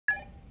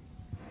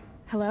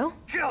Hello?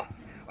 Jill,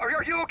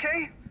 are you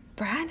okay?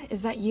 Brad,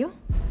 is that you?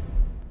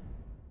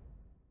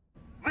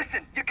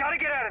 Listen, you gotta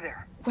get out of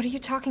there. What are you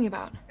talking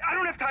about? I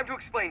don't have time to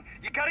explain.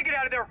 You gotta get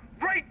out of there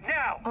right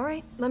now. All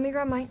right, let me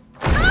grab my...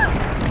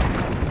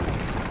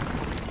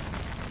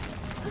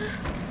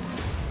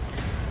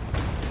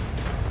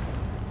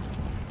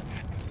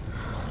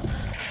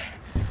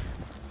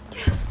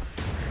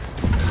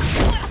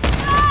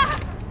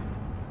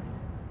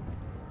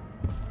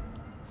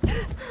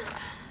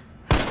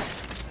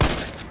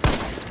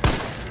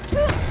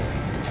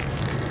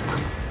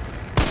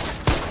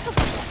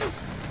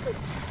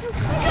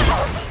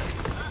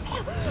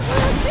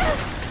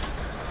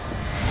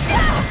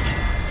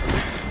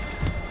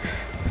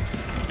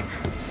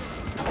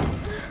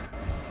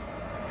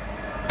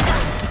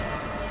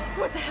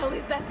 What the hell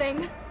is that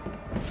thing?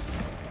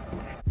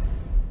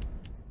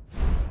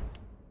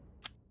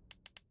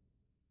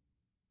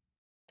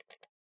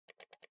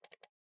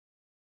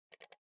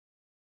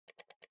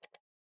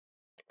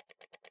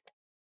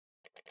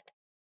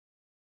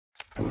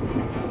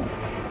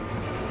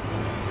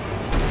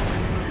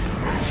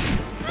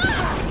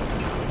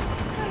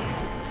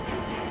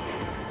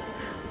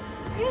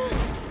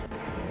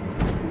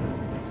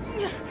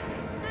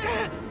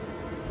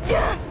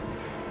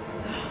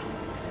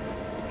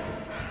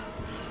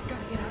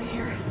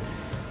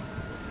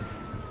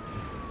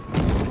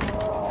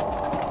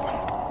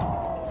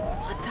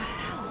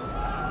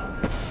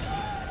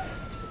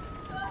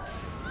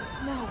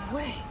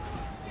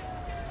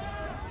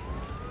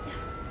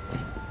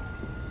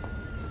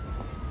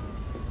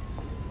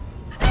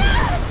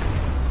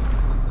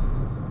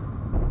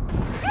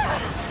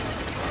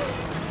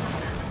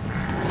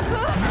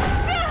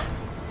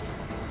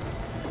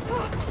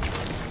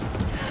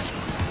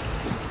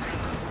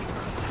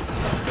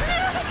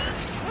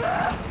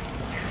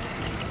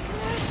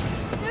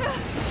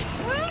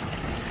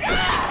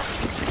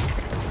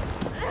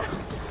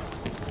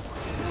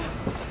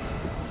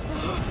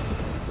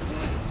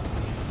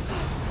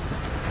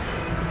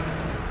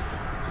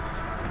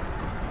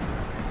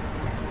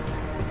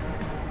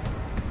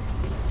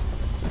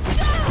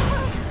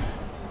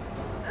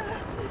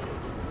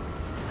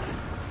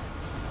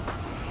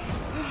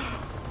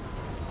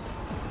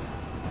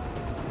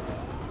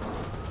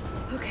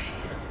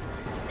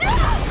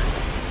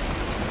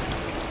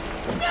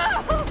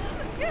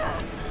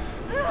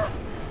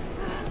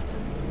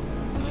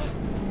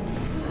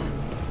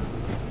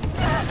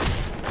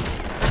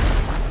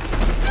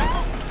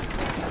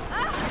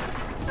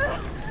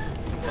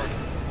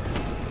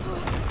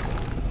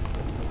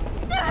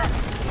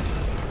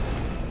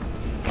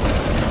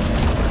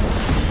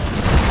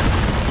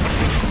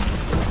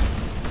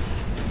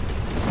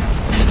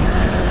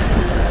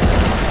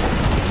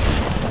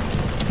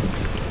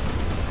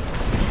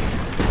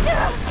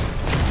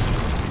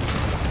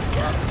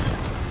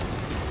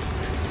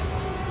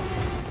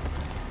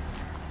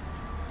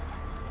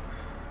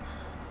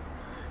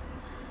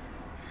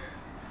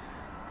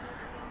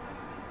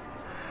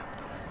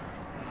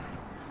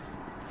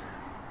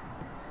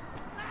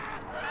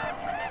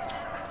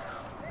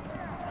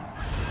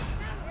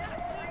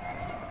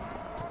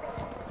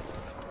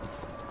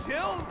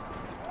 Jill?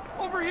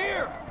 Over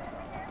here!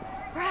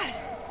 Brad!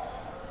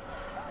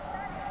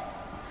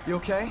 You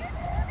okay?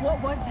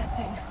 What was that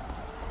thing?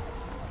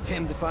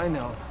 Damned if I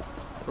know.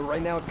 But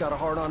right now it's got a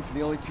hard-on for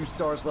the only two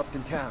stars left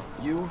in town.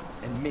 You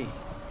and me.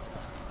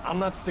 I'm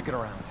not sticking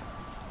around.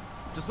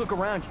 Just look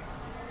around you.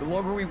 The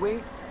longer we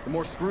wait, the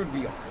more screwed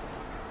we are.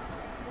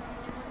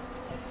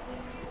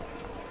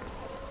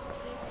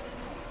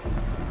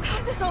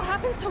 How'd this all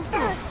happen so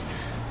fast?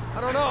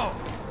 I don't know.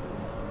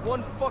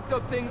 One fucked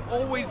up thing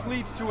always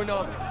leads to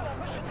another.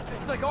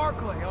 It's like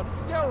Arclay on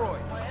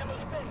steroids.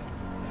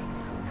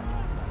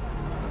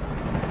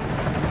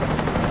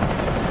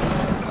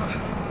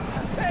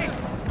 Hey,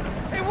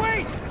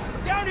 wait!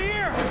 Down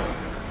here!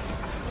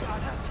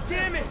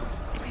 Damn it!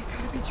 We've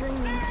got to be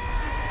dreaming.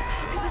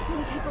 How could this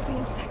many people be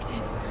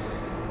infected?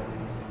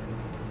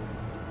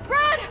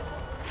 Brad!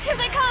 Here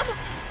they come!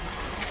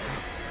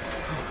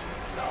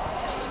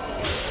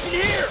 In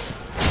here!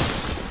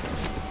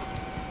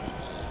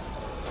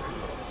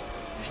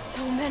 There's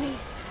so many.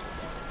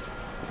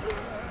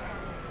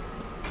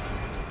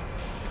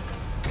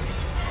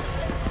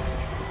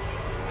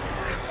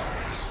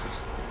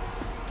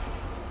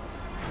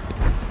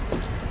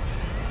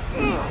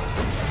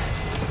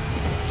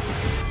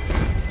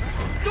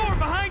 Door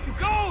behind you,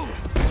 go!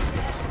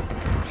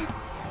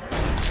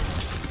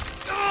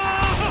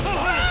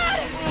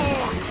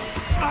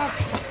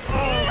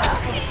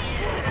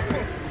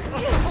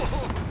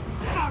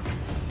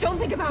 Don't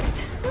think about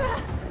it.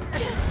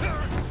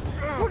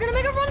 We're gonna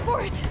make a run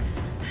for it.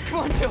 Come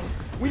on, Jill.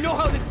 We know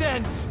how this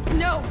ends.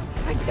 No,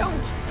 I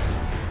don't.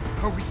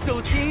 Are we still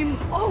a team?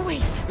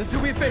 Always. Then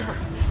do me a favor.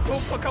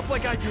 Don't fuck up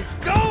like I did.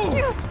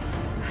 Go!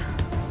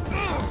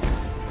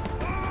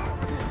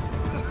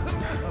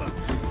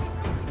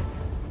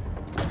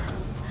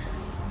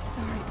 I'm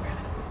sorry, Brad.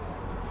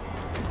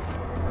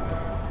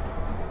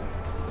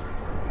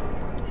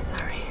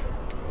 Sorry.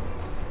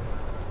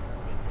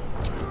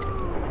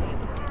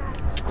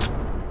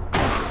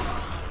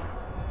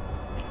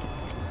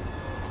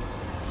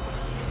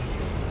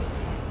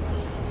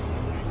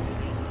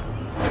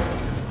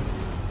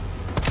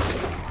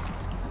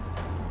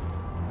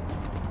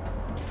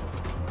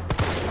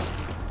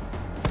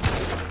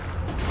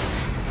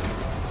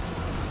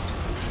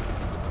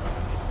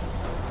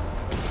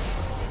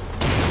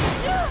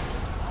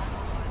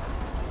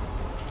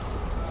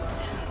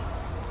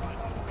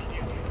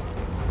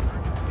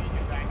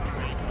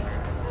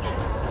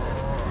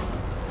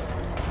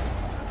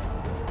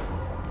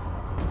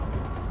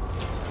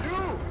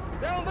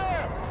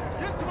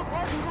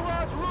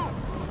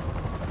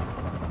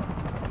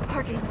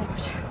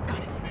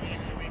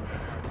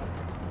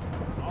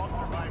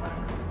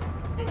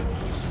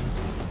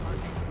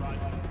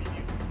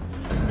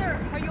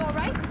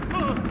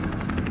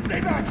 Stay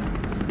back!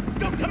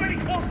 Don't come any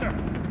closer!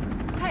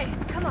 Hey,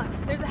 come on.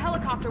 There's a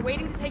helicopter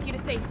waiting to take you to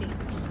safety.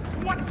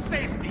 What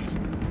safety?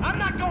 I'm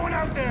not going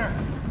out there!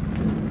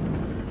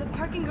 The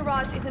parking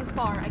garage isn't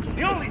far. I can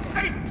The only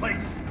safe place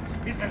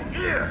is in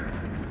here!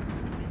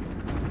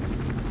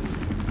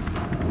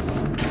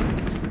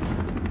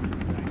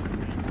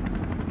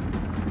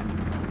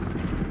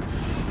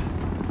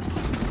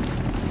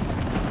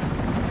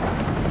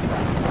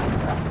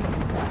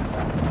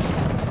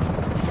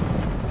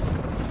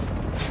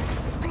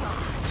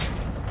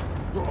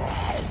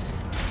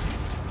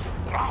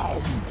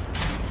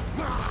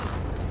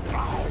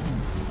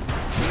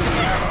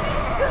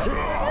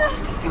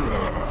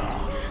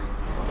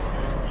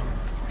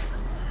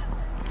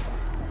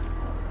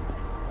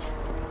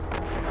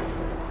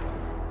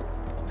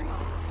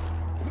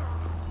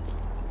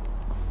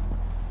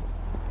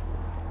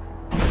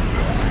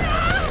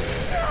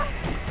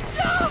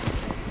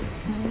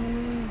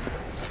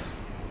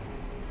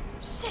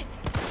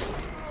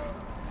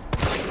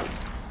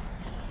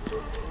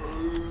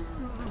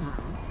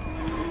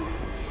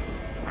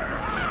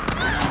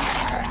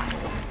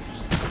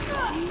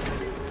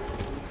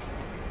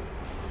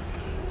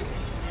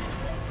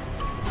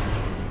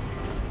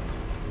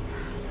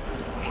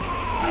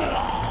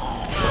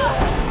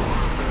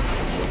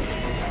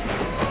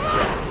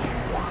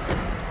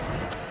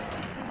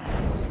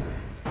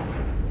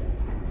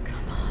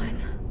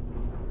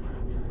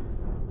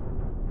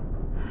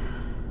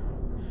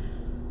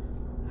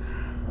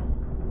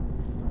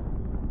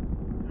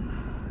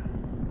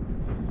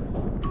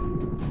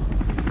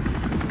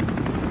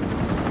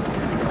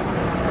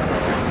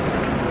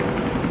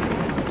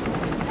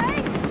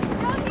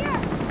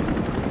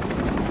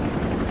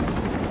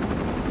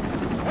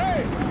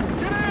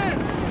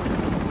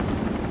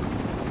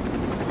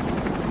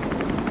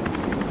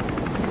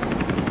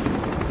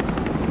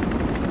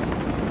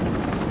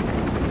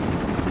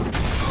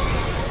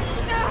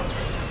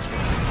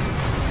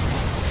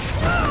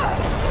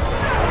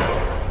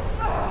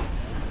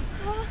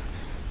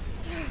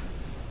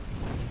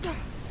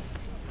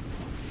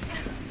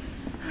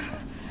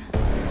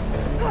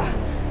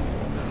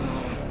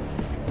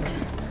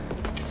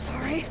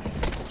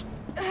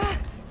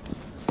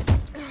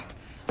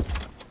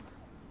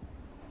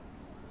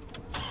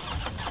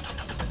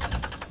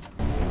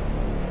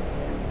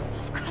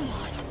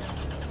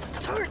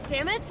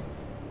 Damn it!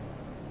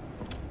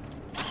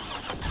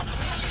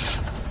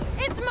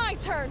 It's my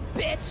turn,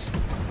 bitch!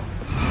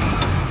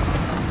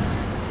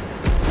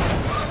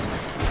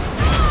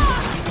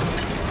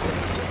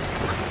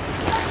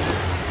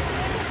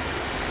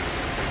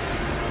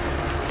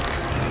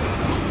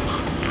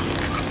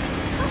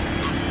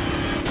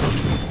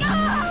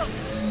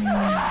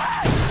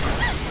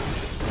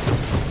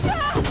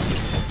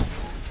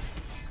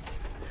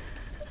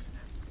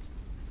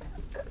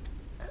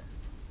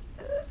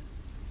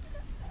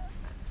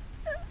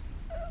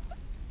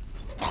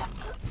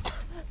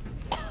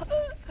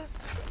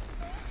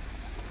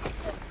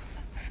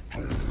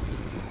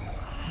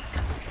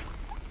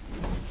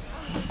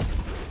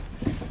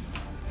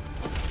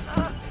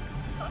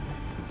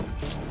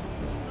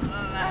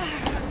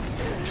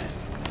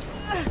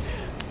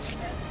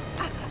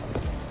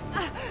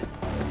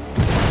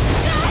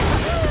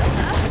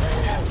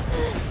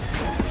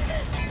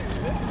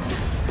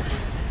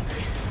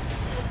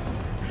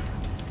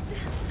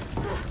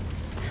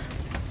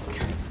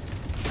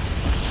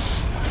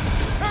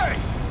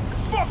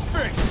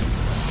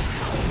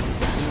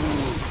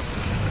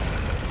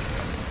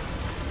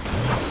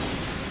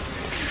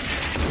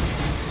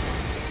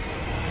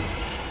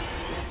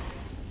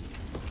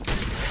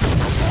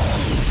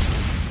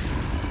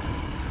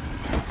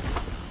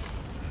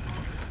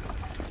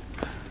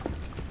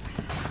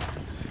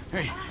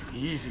 Hey,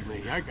 easy,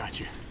 lady. I got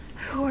you.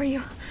 Who are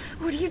you?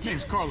 What are you doing?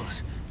 Name's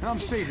Carlos, and I'm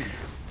saving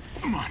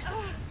you. Come on,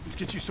 let's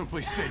get you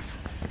someplace safe.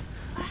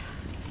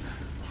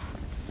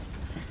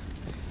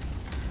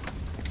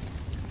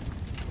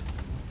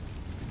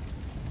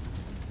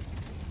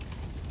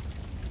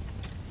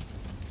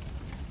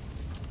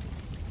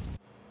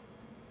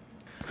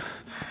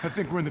 I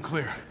think we're in the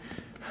clear.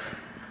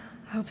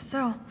 Hope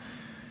so.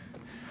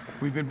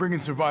 We've been bringing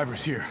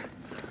survivors here.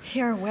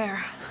 Here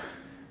where?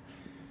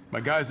 My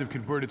guys have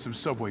converted some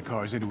subway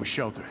cars into a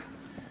shelter.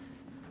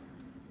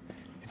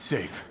 It's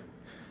safe.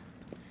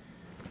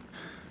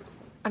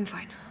 I'm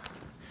fine.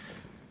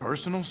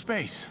 Personal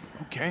space.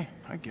 Okay,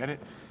 I get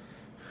it.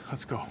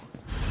 Let's go.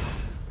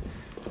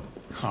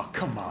 Oh,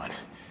 come on.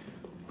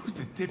 Who's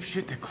the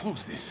dipshit that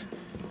closed this?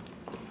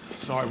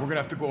 Sorry, we're gonna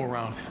have to go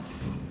around.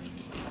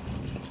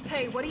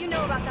 Hey, what do you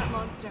know about that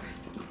monster?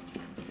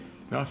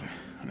 Nothing.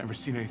 I've never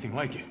seen anything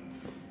like it.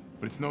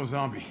 But it's no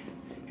zombie.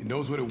 It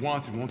knows what it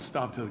wants and won't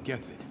stop till it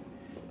gets it.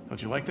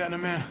 Don't you like that in a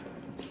man?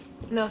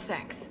 No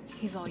thanks.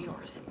 He's all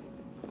yours.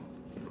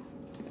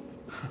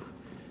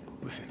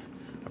 Listen,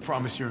 I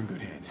promise you're in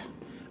good hands.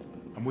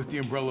 I'm with the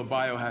Umbrella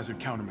Biohazard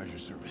Countermeasure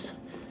Service.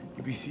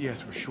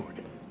 UBCS for short.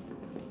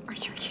 Are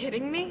you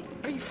kidding me?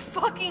 Are you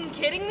fucking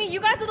kidding me? You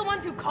guys are the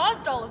ones who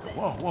caused all of this!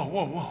 Whoa, whoa,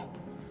 whoa, whoa.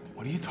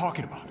 What are you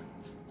talking about?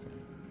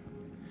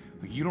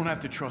 Look, you don't have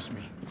to trust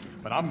me,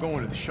 but I'm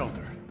going to the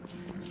shelter.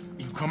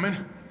 You coming?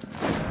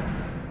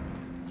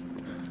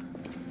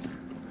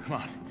 Come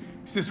on,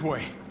 it's this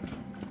way.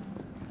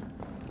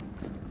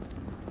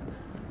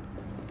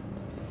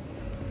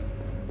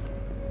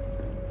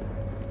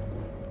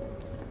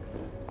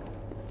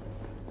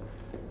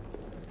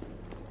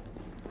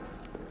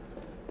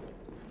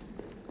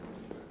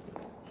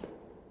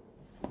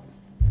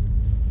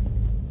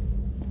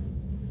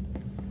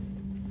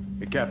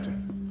 Hey, Captain.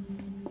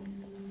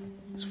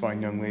 This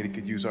fine young lady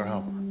could use our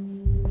help.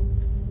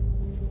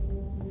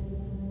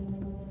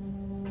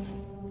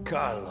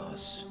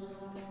 Carlos,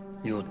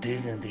 you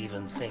didn't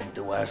even think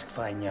to ask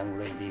fine young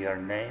lady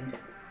her name?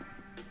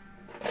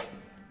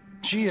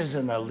 She is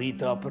an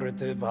elite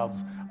operative of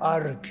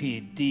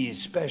RPD,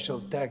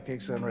 Special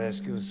Tactics and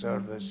Rescue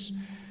Service.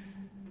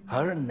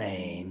 Her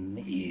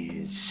name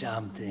is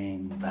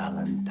something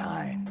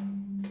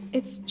Valentine.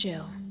 It's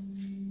Jill.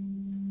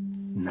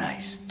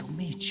 Nice to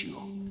meet you,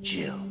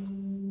 Jill.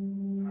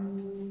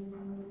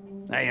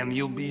 I am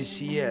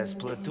UBCS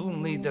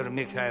Platoon Leader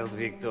Mikhail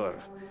Viktor.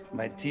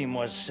 My team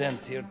was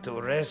sent here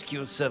to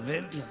rescue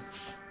civilians.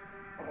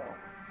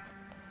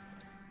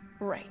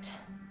 Right.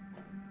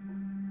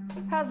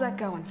 How's that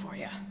going for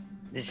you?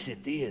 The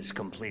city is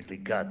completely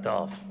cut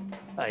off,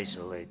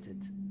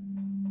 isolated.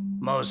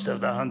 Most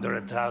of the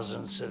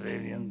 100,000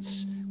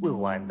 civilians will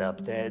wind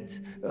up dead.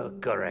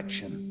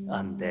 Correction,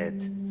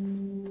 undead.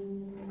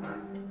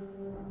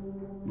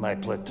 My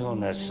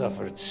platoon has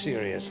suffered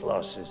serious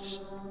losses.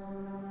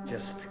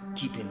 Just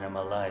keeping them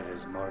alive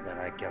is more than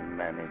I can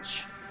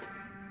manage.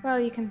 Well,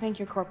 you can thank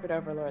your corporate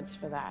overlords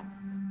for that.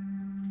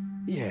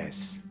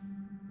 Yes.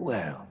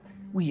 Well,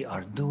 we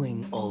are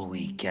doing all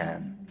we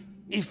can.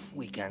 If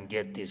we can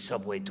get this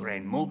subway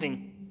train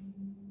moving,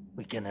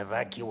 we can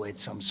evacuate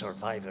some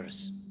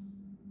survivors.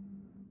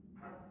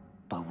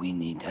 But we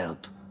need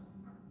help.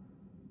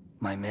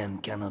 My men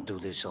cannot do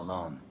this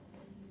alone.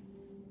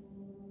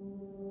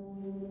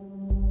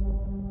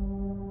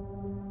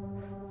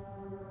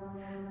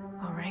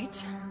 All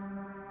right.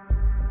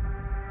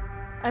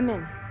 I'm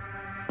in.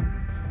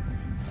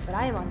 But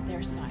I am on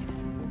their side,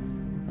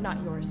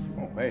 not yours.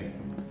 Oh, hey.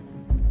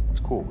 It's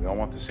cool. We all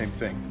want the same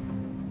thing.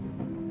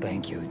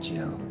 Thank you,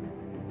 Jill.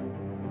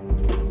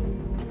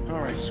 All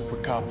right, Super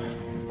Cop.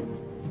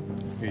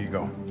 Here you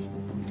go.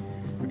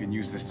 We can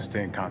use this to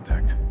stay in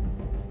contact.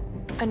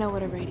 I know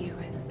what a radio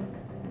is.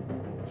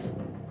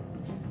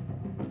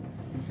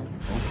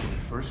 Okay,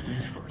 first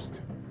things first.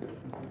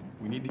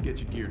 We need to get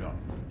you geared up.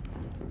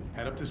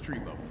 Head up to street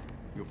level.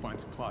 You'll find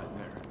supplies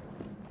there.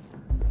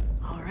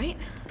 All right.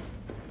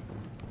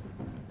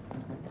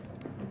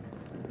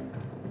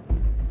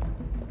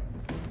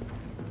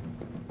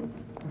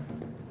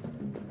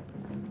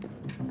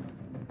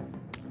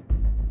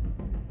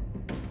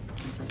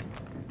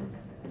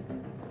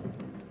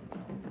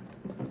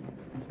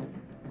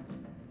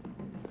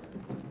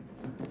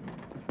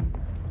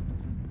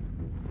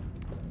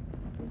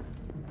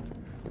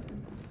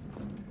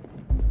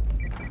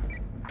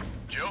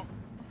 Jill?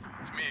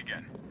 It's me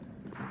again.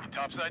 You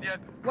topside yet?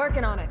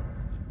 Working on it.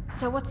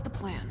 So what's the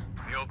plan?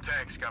 The old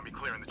tanks got me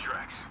clearing the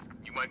tracks.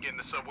 You mind getting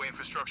the subway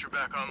infrastructure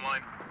back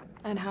online?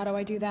 And how do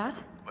I do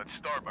that? Let's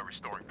start by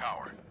restoring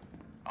power.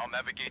 I'll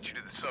navigate you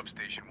to the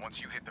substation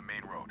once you hit the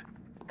main road.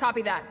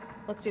 Copy that.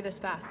 Let's do this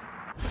fast.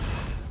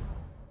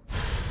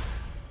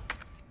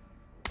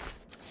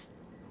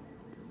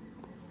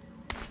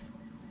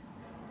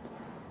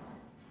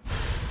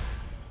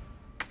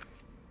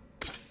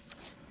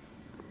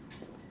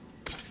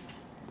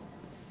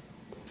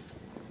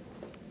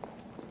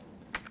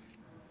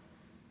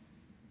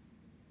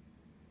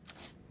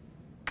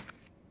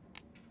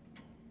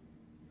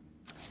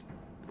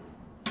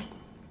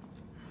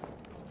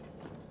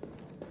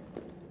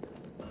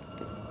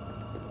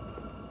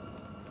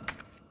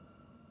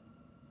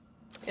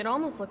 It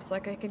almost looks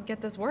like I could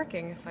get this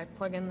working if I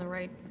plug in the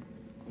right...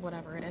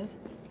 whatever it is.